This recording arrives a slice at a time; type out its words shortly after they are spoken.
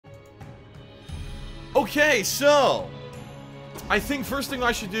Okay, so I think first thing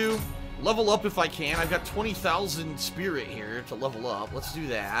I should do, level up if I can. I've got 20,000 spirit here to level up. Let's do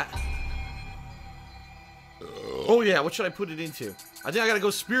that. Oh yeah, what should I put it into? I think I gotta go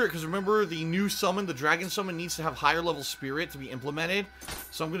spirit, because remember the new summon, the dragon summon, needs to have higher level spirit to be implemented.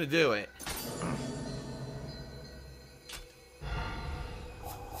 So I'm gonna do it.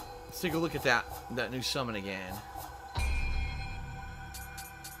 Let's take a look at that new summon again.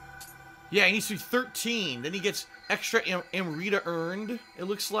 Yeah, he needs to be 13. Then he gets extra Amrita earned, it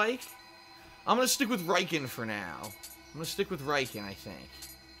looks like. I'm going to stick with Riken for now. I'm going to stick with Riken, I think.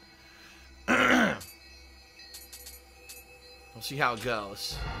 We'll see how it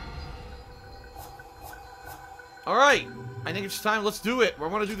goes. Alright. I think it's time. Let's do it. I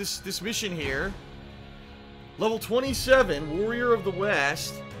want to do this mission here. Level 27, Warrior of the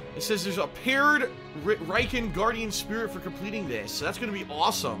West. It says there's a paired Riken Guardian Spirit for completing this. So that's going to be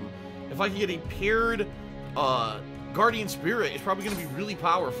awesome. If I can get a paired Guardian Spirit, it's probably going to be really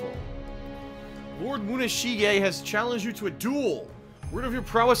powerful. Lord Muneshige has challenged you to a duel. Word of your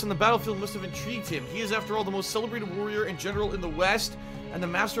prowess on the battlefield must have intrigued him. He is, after all, the most celebrated warrior and general in the West, and the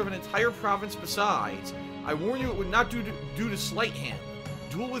master of an entire province besides. I warn you, it would not do to slight him.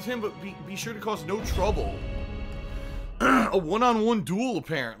 Duel with him, but be sure to cause no trouble. A one-on-one duel,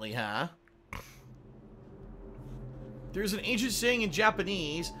 apparently, huh? There's an ancient saying in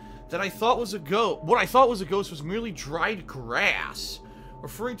Japanese that I thought was a ghost. What I thought was a ghost was merely dried grass,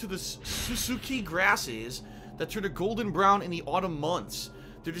 referring to the Suzuki grasses that turn a golden brown in the autumn months.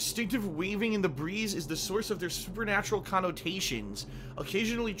 Their distinctive waving in the breeze is the source of their supernatural connotations,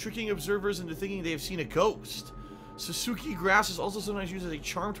 occasionally tricking observers into thinking they have seen a ghost. Suzuki grass is also sometimes used as a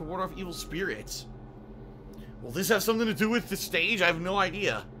charm to ward off evil spirits. Will this have something to do with the stage? I have no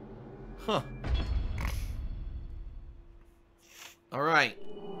idea. Huh. Alright.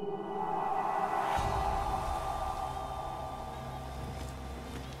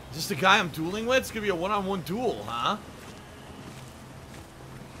 Is this the guy I'm dueling with? It's gonna be a one-on-one duel, huh?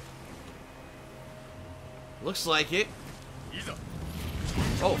 Looks like it.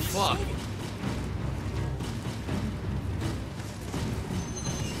 Oh, fuck.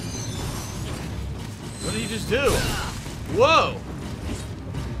 What did he just do? Whoa!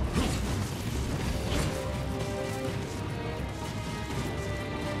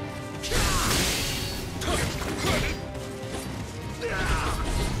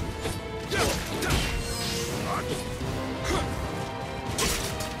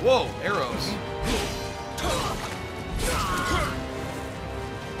 Whoa, arrows.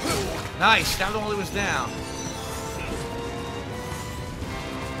 Nice, stabbed him while he was down.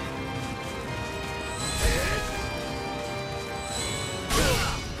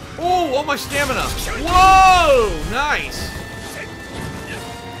 Oh, all my stamina. Whoa, nice.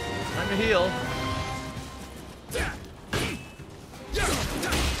 Time to heal.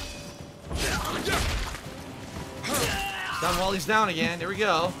 Down while he's down again. There we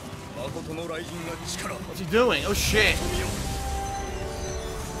go. What's he doing? Oh shit.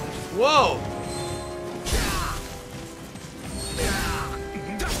 Whoa.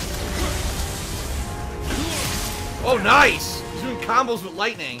 Oh, nice. He's doing combos with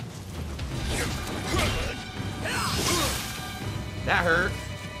lightning. That hurt.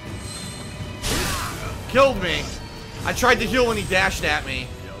 Killed me. I tried to heal when he dashed at me.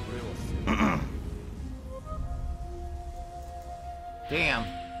 Damn.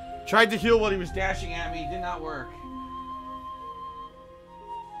 Tried to heal while he was dashing at me. Did not work.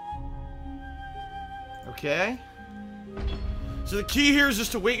 Okay. So the key here is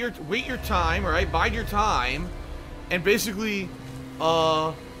just to wait your time, right? Bide your time, and basically,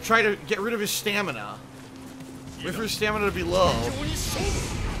 try to get rid of his stamina. Wait for his stamina to be low.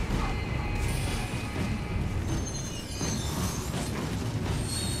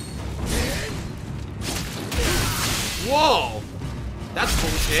 Whoa! That's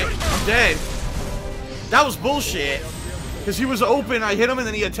bullshit. I'm dead. That was bullshit. Because he was open, I hit him, and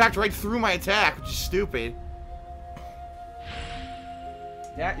then he attacked right through my attack, which is stupid.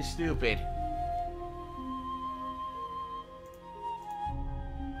 That is stupid.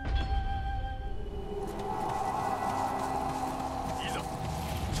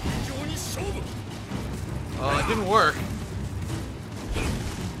 Oh, it didn't work.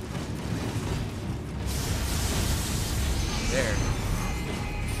 There.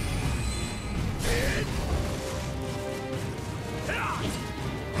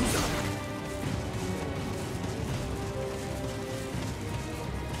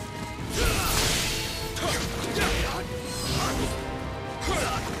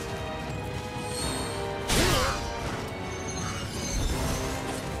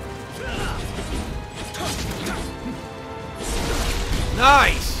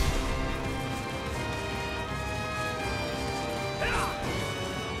 Nice!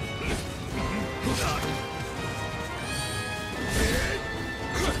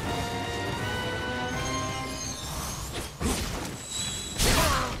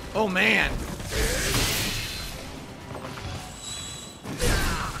 Oh man!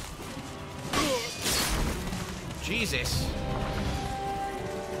 Jesus.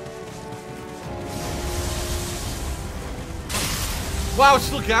 Wow, it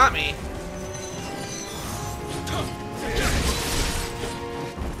still got me.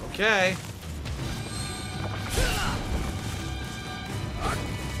 Okay.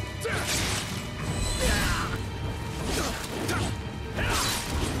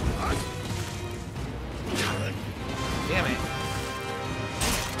 Damn it.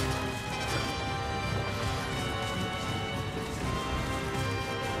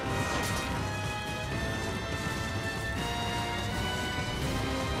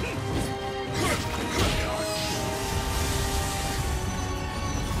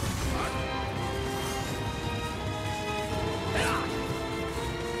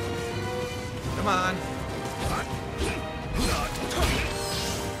 Come on.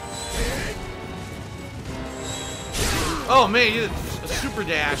 Oh man, you did a super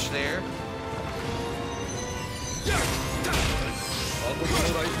dash there.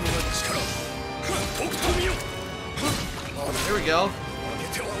 There we go.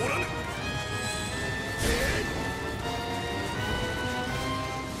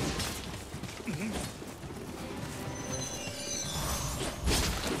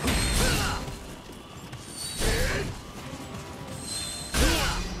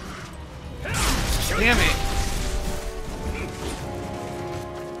 Damn it.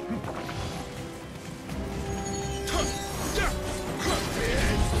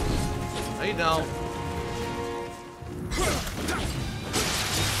 How you know?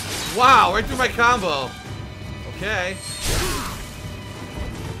 Wow, right through my combo. Okay.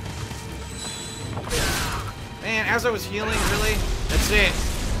 Man, as I was healing, really? That's it.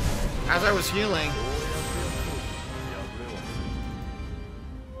 As I was healing.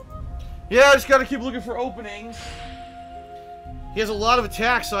 Yeah, I just gotta keep looking for openings. He has a lot of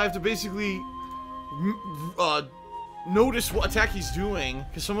attacks, so I have to basically notice what attack he's doing,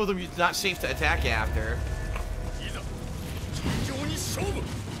 because some of them it's not safe to attack after.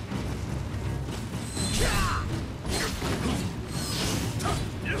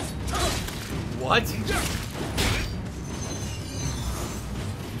 What?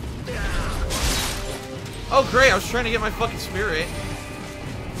 Oh great, I was trying to get my fucking spirit.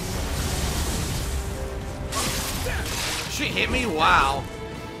 She hit me? Wow.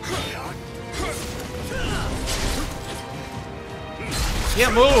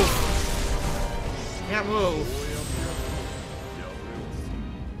 Can't move. Can't move.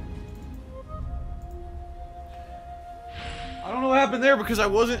 I don't know what happened there because I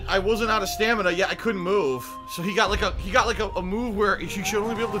wasn't out of stamina yet I couldn't move. So he got like a move where you should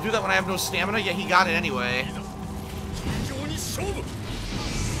only be able to do that when I have no stamina, yet he got it anyway.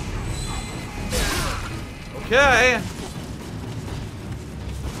 Okay.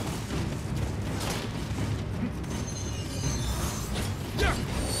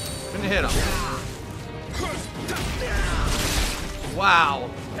 Couldn't hit him. Wow.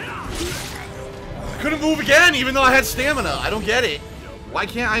 I couldn't move again even though I had stamina. I don't get it. Why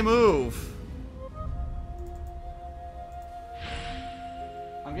can't I move?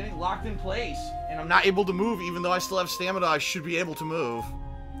 I'm getting locked in place and I'm not able to move even though I still have stamina. I should be able to move.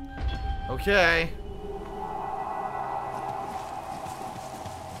 Okay.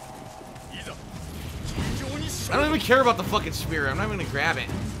 I don't even care about the fucking spirit. I'm not even gonna grab it.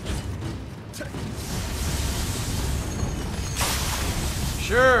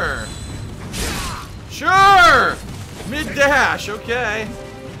 Sure. Sure! Mid-dash, okay.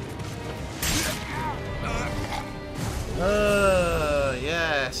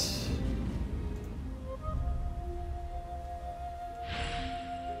 Yes.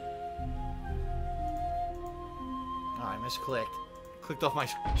 Oh, I misclicked. Clicked off my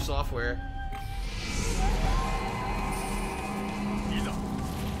software.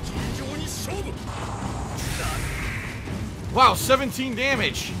 Wow, 17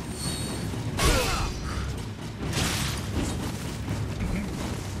 damage.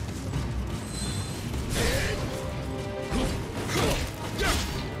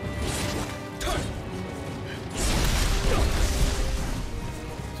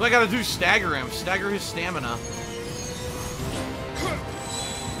 So I gotta do stagger him, stagger his stamina.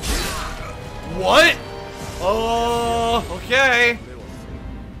 What? Oh, okay.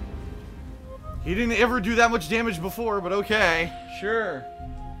 He didn't ever do that much damage before, but okay. Sure.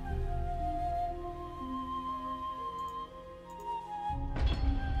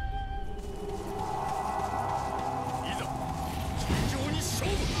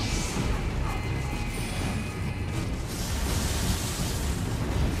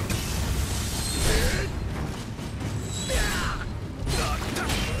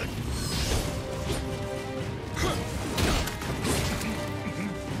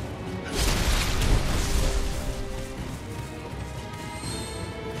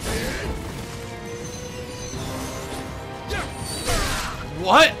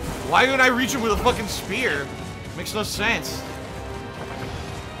 What? Why couldn't I reach him with a fucking spear? Makes no sense.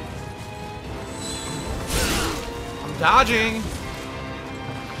 I'm dodging.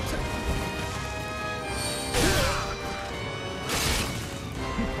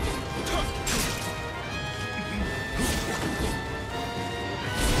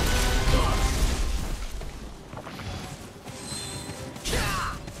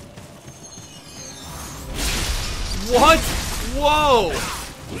 What? Whoa!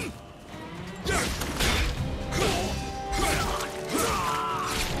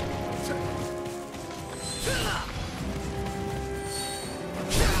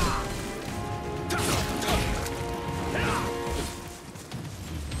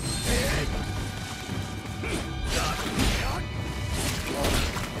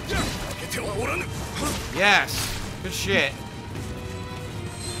 Yes. Good shit.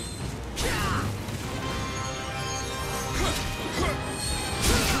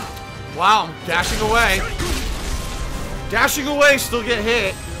 Wow, I'm dashing away. Dashing away, still get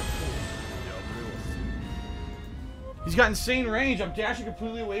hit. He's got insane range. I'm dashing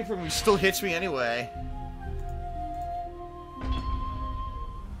completely away from him. He still hits me anyway.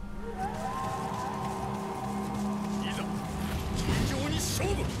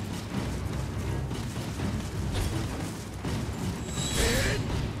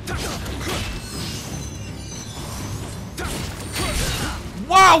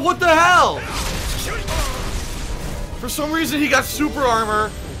 Wow, what the hell? For some reason, he got super armor,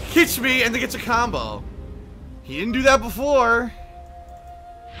 hits me, and then gets a combo. He didn't do that before.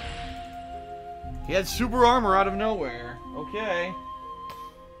 He had super armor out of nowhere. Okay.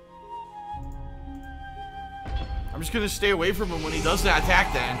 I'm just gonna stay away from him when he does that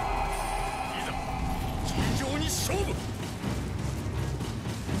attack then.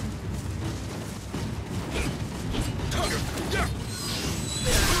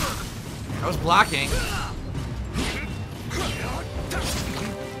 I was blocking.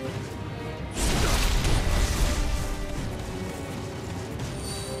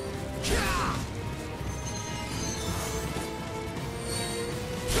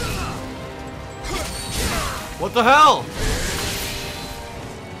 What the hell?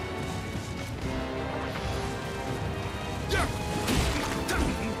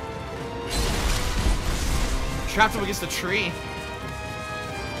 Trapped him against the tree.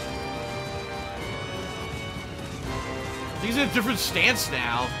 He's in a different stance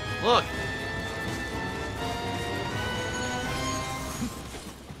now. Look.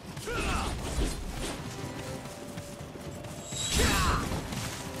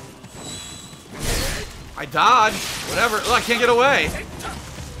 I dodged. Whatever. Look, I can't get away.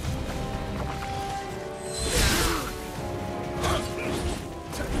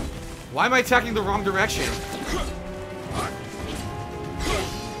 Why am I attacking the wrong direction?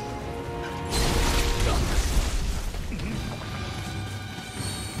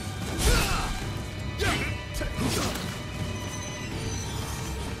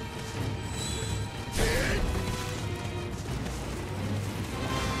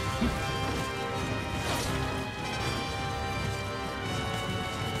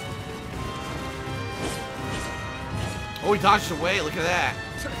 Oh, he dodged away. Look at that.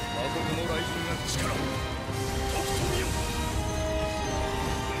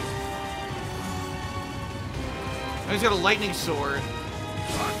 Now he's got a lightning sword.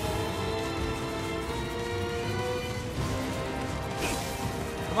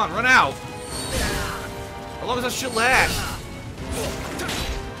 Come on, run out. How long does that shit last?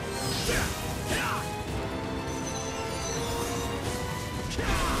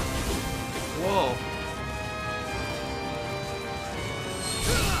 Whoa.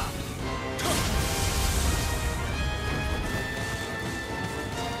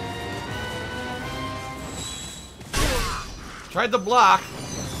 Tried to block.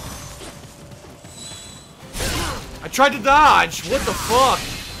 I tried to dodge. What the fuck?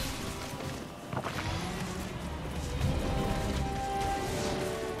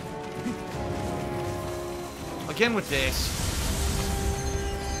 Again with this.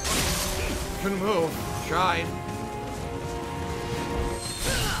 Couldn't move. Tried.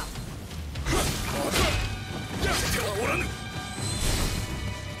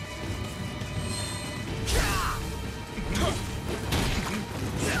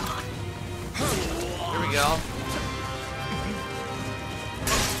 Here we go.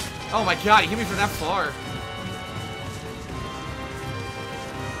 Oh my god, he hit me from that far.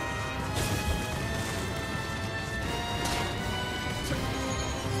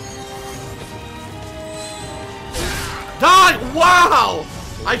 Dodge! Wow!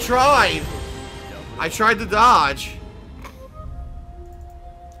 I tried. I tried to dodge.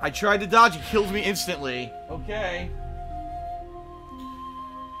 I tried to dodge. He killed me instantly. Okay.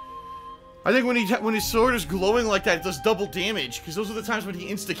 I think when his sword is glowing like that, it does double damage. Because those are the times when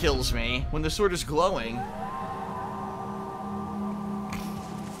he insta-kills me. When the sword is glowing.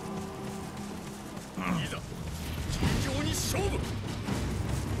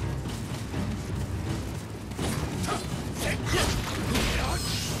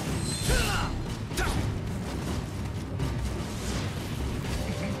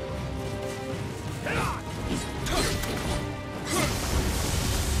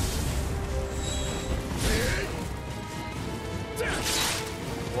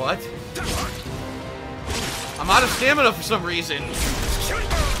 What? I'm out of stamina for some reason.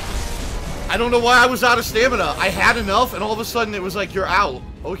 I don't know why I was out of stamina. I had enough, and all of a sudden it was like, you're out.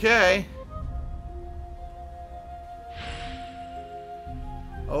 Okay.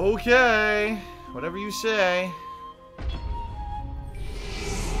 Okay. Whatever you say.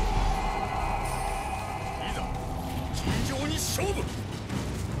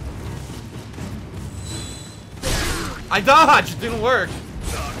 I dodged! It didn't work.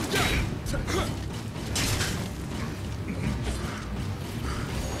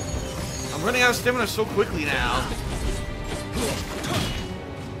 I'm running out of stamina so quickly now.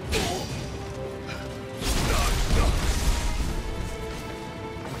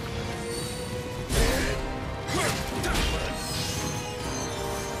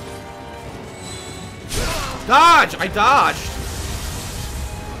 Dodge! I dodged!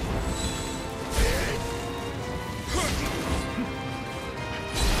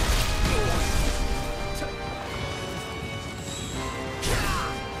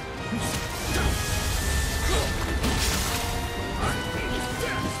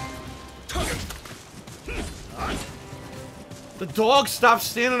 The dog stopped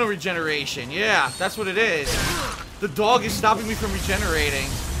stamina regeneration. Yeah, that's what it is. The dog is stopping me from regenerating.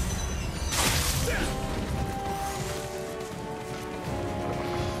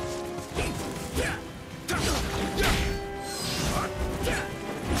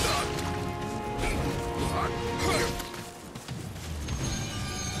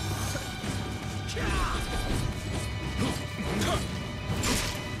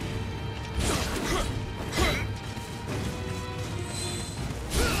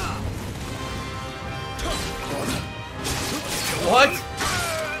 What?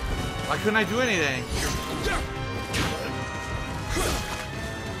 Why couldn't I do anything?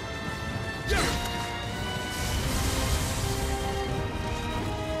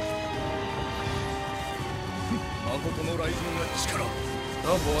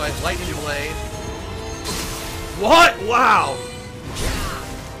 Oh boy, lightning blade. What? Wow.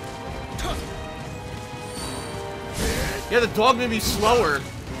 Yeah, the dog made me slower.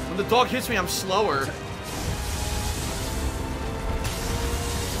 When the dog hits me, I'm slower.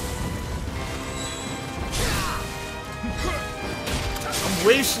 I'm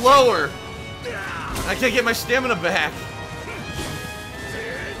way slower. I can't get my stamina back.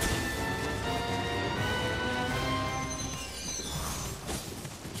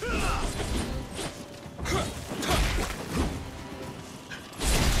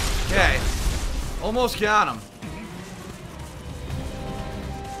 Okay. Almost got him.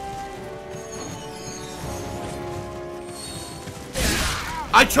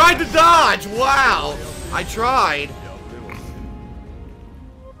 I tried to dodge! Wow! I tried.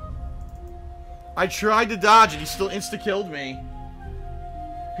 I tried to dodge and he still insta-killed me.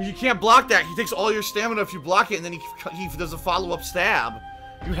 Because you can't block that. He takes all your stamina if you block it, and then he does a follow-up stab.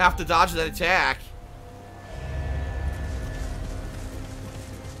 You have to dodge that attack.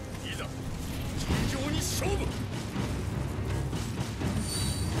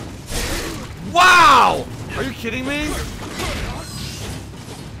 Wow! Are you kidding me?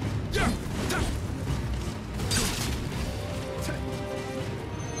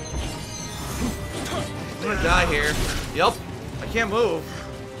 I'm gonna die here. Yep. I can't move.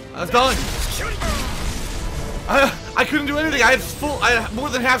 I was done. I couldn't do anything. I had more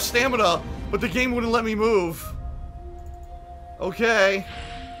than half stamina, but the game wouldn't let me move. Okay.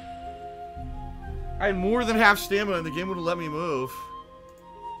 I had more than half stamina and the game wouldn't let me move.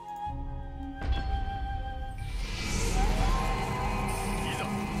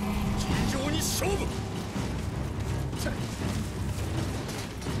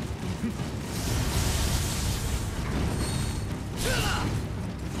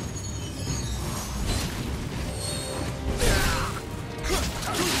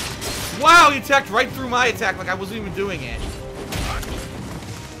 Wow, he attacked right through my attack like I wasn't even doing it.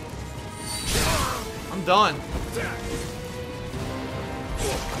 I'm done.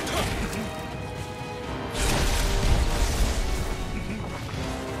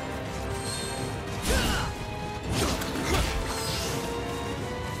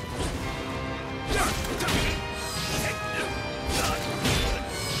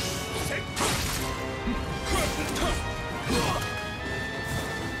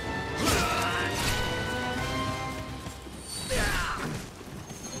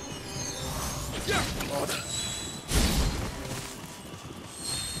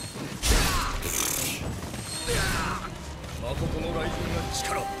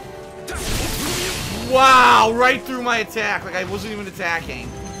 Wow, right through my attack, like I wasn't even attacking.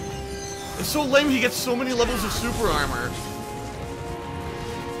 It's so lame he gets so many levels of super armor.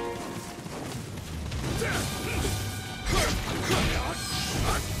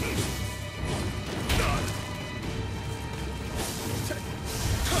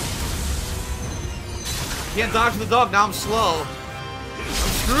 Can't dodge the dog, now I'm slow. I'm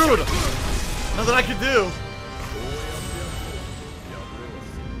screwed. Nothing I could do.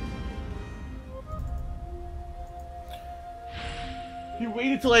 He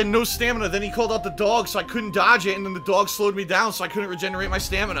waited till I had no stamina, then he called out the dog so I couldn't dodge it, and then the dog slowed me down so I couldn't regenerate my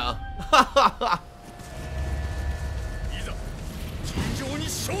stamina.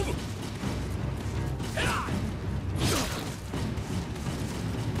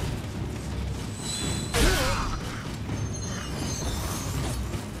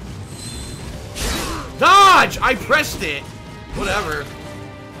 Dodge! I pressed it! Whatever.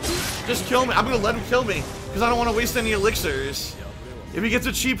 Just kill me. I'm gonna let him kill me, because I don't want to waste any elixirs. If he gets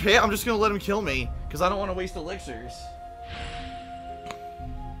a cheap hit, I'm just gonna let him kill me, because I don't want to waste elixirs.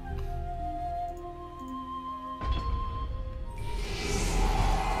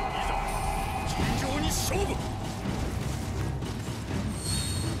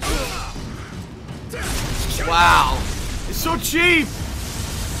 Wow. It's so cheap!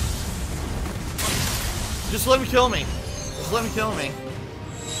 Just let him kill me. Just let him kill me.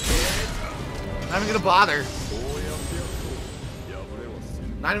 Not even gonna bother.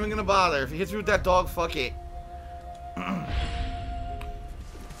 Not even gonna bother. If he hits me with that dog, fuck it.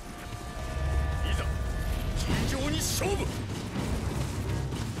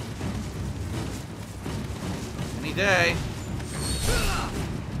 Any day.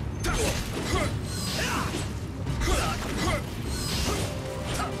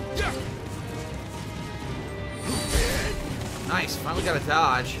 Nice, finally got a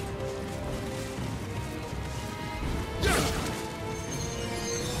dodge.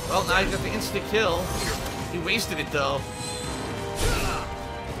 Well, now he's got the instant kill. He wasted it though.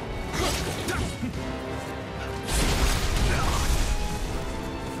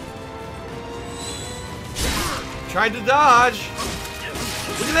 Tried to dodge.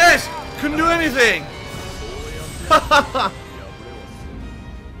 Look at this! Couldn't do anything.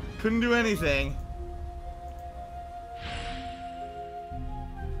 Couldn't do anything.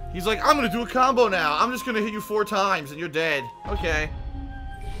 He's like, I'm gonna do a combo now. I'm just gonna hit you 4 times and you're dead. Okay.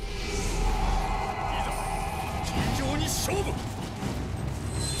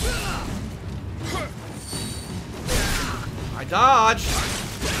 I dodged.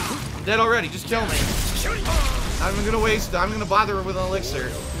 I'm dead already. Just kill me. Not even gonna waste. I'm gonna bother her with an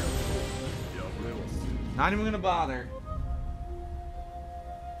elixir. Not even gonna bother.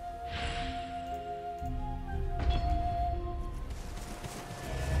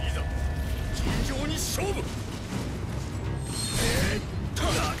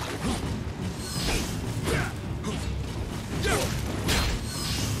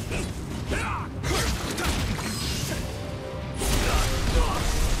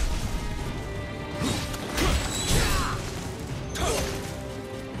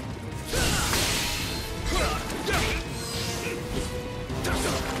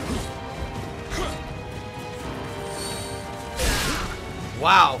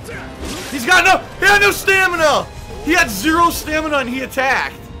 Wow. He had no stamina! He had 0 stamina and he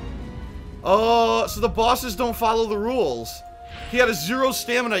attacked. Oh, so the bosses don't follow the rules. He had a 0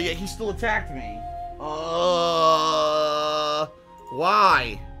 stamina, yet he still attacked me.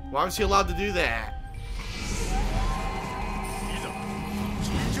 Why? Why was he allowed to do that?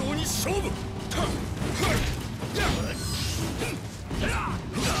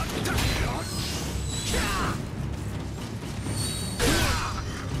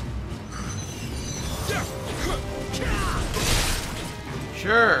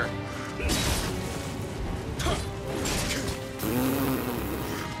 Sure.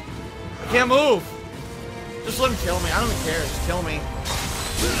 I can't move. Just let him kill me. I don't even care. Just kill me.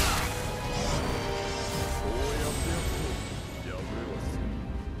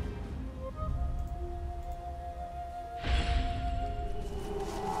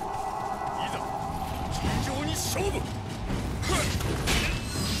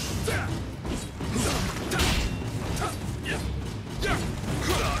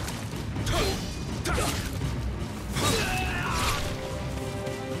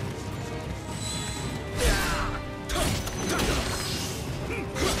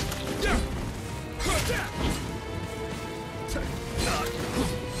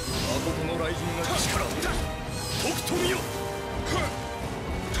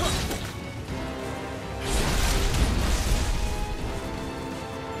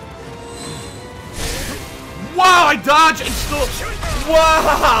 Wow, I dodged and still...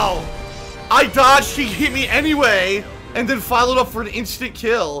 Wow! I dodged, he hit me anyway, and then followed up for an instant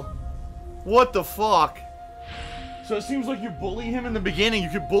kill. What the fuck? So it seems like you bully him in the beginning, you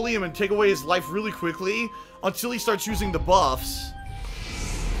could bully him and take away his life really quickly, until he starts using the buffs.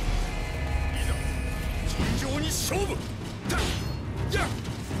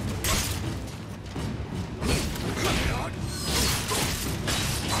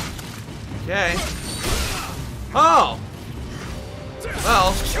 Okay. Oh!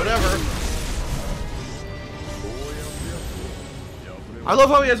 Well, whatever. I love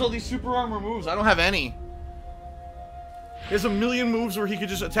how he has all these super armor moves. I don't have any. He has a million moves where he could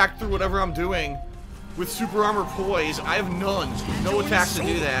just attack through whatever I'm doing with super armor poise. I have none. No attacks to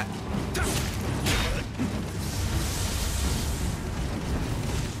do that.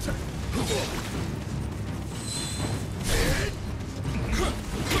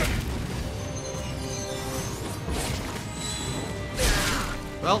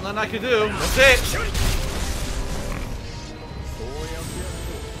 Well, nothing I can do. That's it.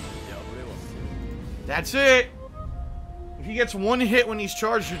 That's it. If he gets one hit when he's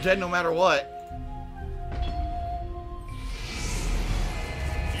charged, you're dead no matter what.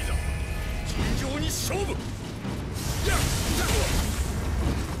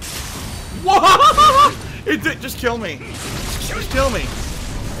 What? It did. Just kill me. Just kill me.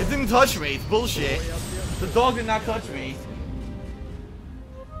 It didn't touch me. It's bullshit. The dog did not touch me.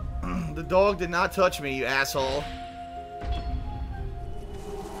 The dog did not touch me, you asshole.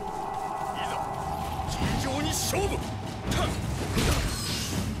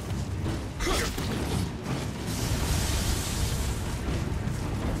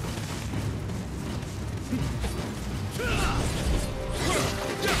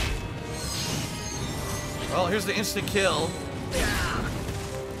 Well, here's the instant kill.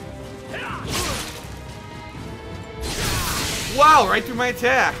 Wow, right through my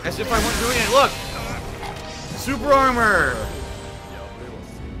attack, as if I weren't doing it. Look! Super armor!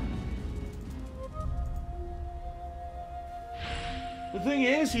 The thing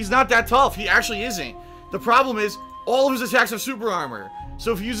is, he's not that tough. He actually isn't. The problem is, all of his attacks have super armor.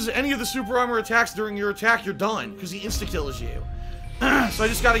 So if he uses any of the super armor attacks during your attack, you're done, because he insta-kills you. So I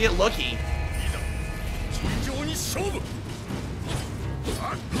just gotta get lucky.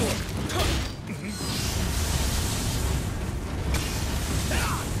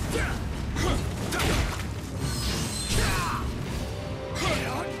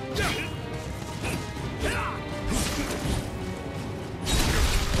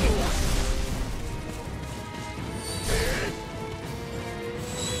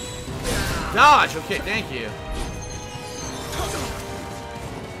 Dodge! Okay, thank you.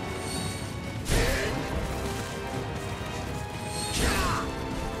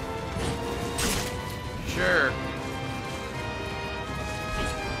 Sure.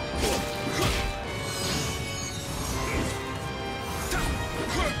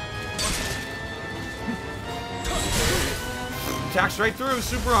 Attacks right through,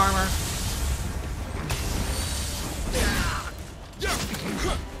 super armor.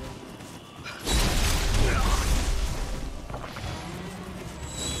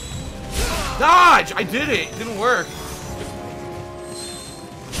 Dodge! I did it! It didn't work.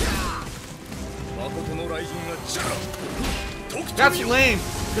 That's lame,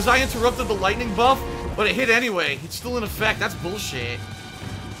 because I interrupted the lightning buff, but it hit anyway. It's still in effect. That's bullshit.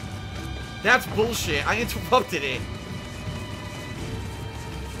 That's bullshit. I interrupted it.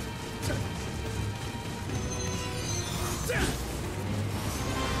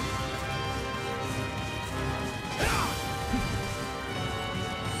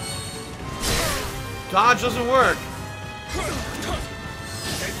 Dodge doesn't work.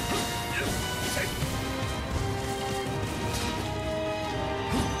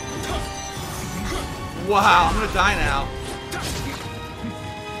 Wow, I'm gonna die now.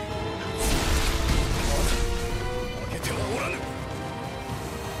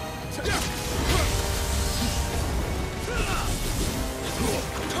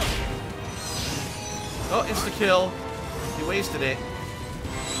 Oh, insta-kill. He wasted it.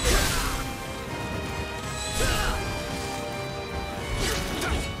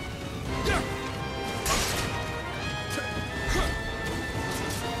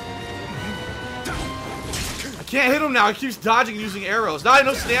 I can't hit him now. He keeps dodging and using arrows. Now I have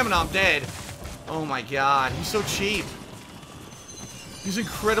no stamina. I'm dead. Oh my god. He's so cheap. He's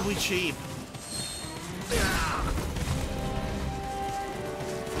incredibly cheap.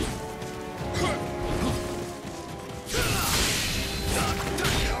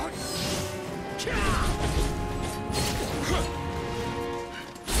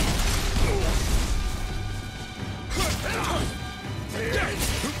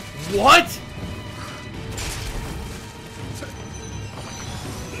 What?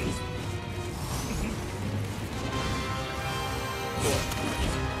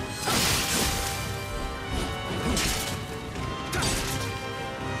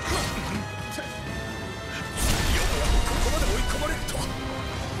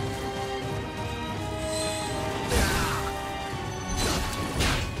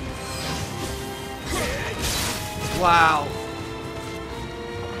 Wow.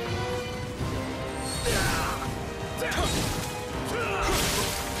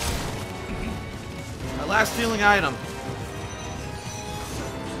 My last healing item.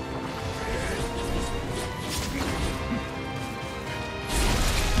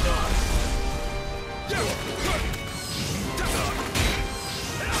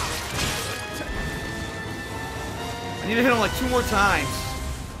 I need to hit him like 2 more times.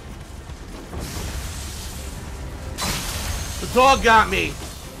 The dog got me.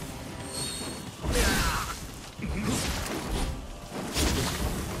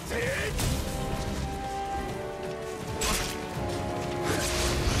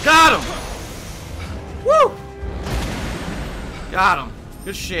 Got him! Woo! Got him.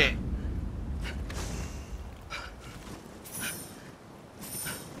 Good shit.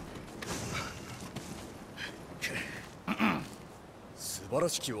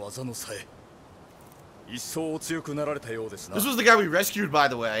 This was the guy we rescued, by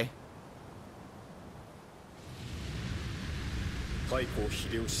the way.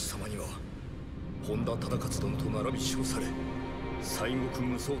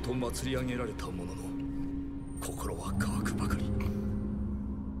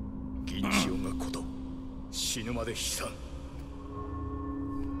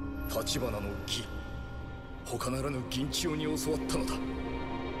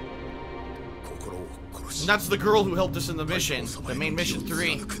 And that's the girl who helped us in the mission, the main mission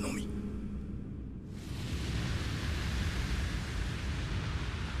 3.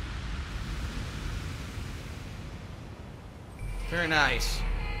 Very nice.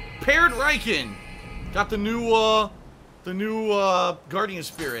 Paired Riken. Got the new Guardian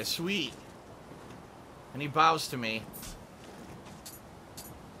Spirit. Sweet. And he bows to me.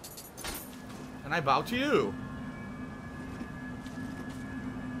 And I bow to you.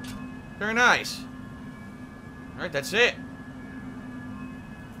 Very nice. Alright, that's it.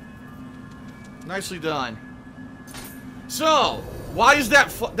 Nicely done. So, why is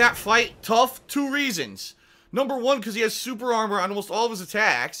that fight tough? 2 reasons. Number 1, because he has super armor on almost all of his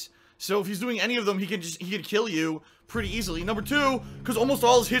attacks. So if he's doing any of them, he can kill you pretty easily. Number 2, because almost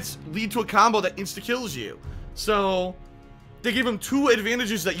all his hits lead to a combo that insta-kills you. So, they give him 2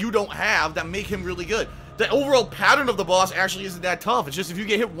 advantages that you don't have that make him really good. The overall pattern of the boss actually isn't that tough. It's just if you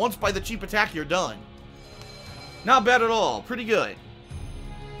get hit once by the cheap attack, you're done. Not bad at all. Pretty good.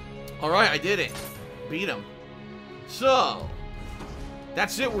 Alright, I did it. Beat him. So,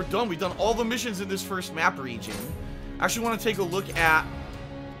 that's it. We're done. We've done all the missions in this first map region. I actually want to take a look at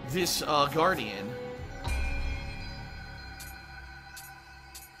this Guardian.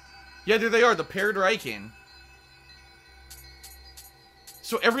 Yeah, there they are. The paired Riken.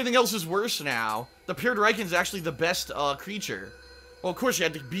 So everything else is worse now. The paired Riken is actually the best creature. Well, of course, you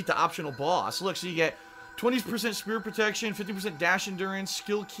had to beat the optional boss. Look, so you get 20% spirit protection, 50% dash endurance,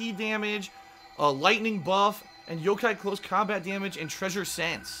 skill key damage, lightning buff, and yokai close combat damage, and treasure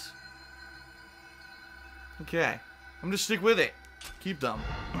sense. Okay. I'm gonna stick with it. Keep them.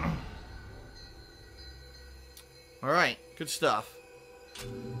 Alright, good stuff.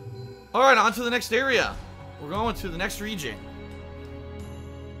 Alright, on to the next area. We're going to the next region.